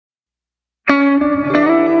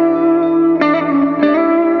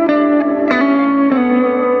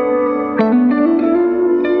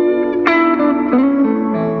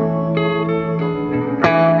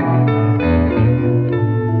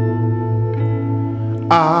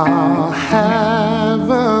I'll have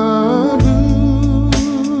a blue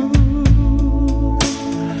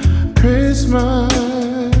Christmas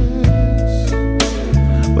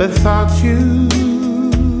without you.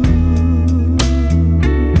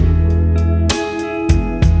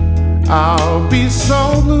 I'll be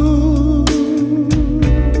so blue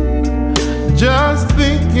just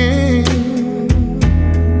thinking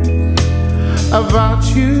about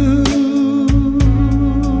you.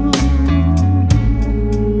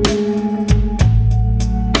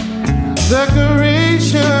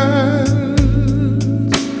 Decorations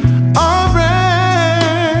are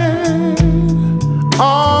red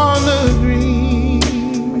on the green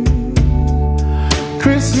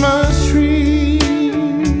Christmas tree.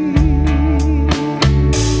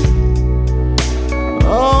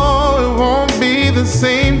 Oh, it won't be the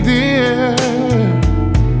same, dear,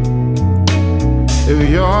 if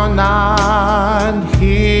you're not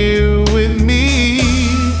here with me.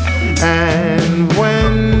 And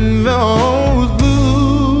when those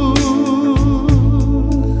blue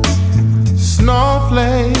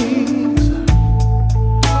snowflakes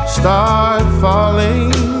start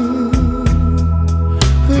falling,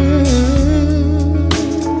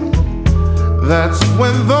 that's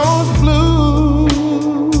when those blue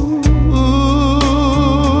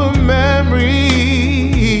memories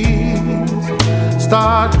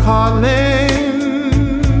start calling.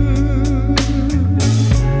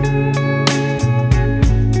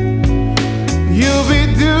 You'll be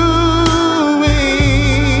doing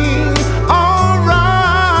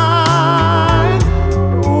alright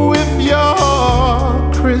with your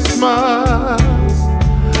Christmas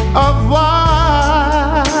of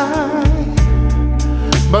white,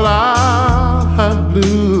 but I'll have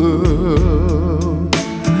blue,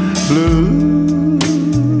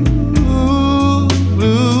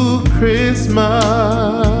 blue Christmas.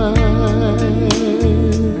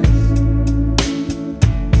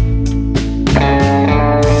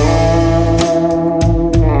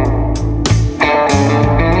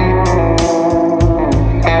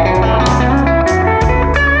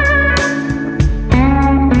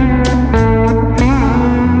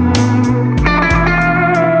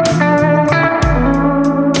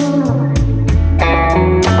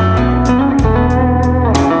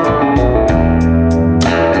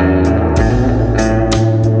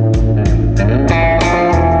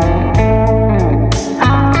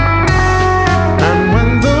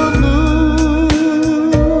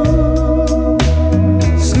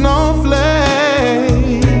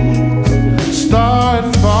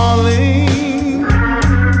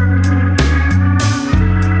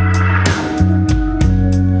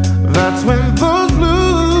 That's when those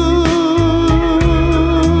blue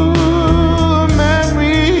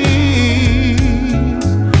memories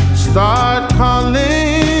start calling.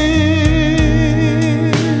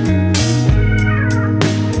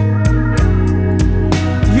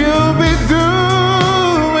 You'll be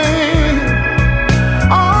doing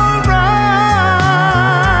alright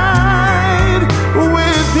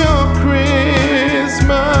with your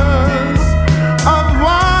Christmas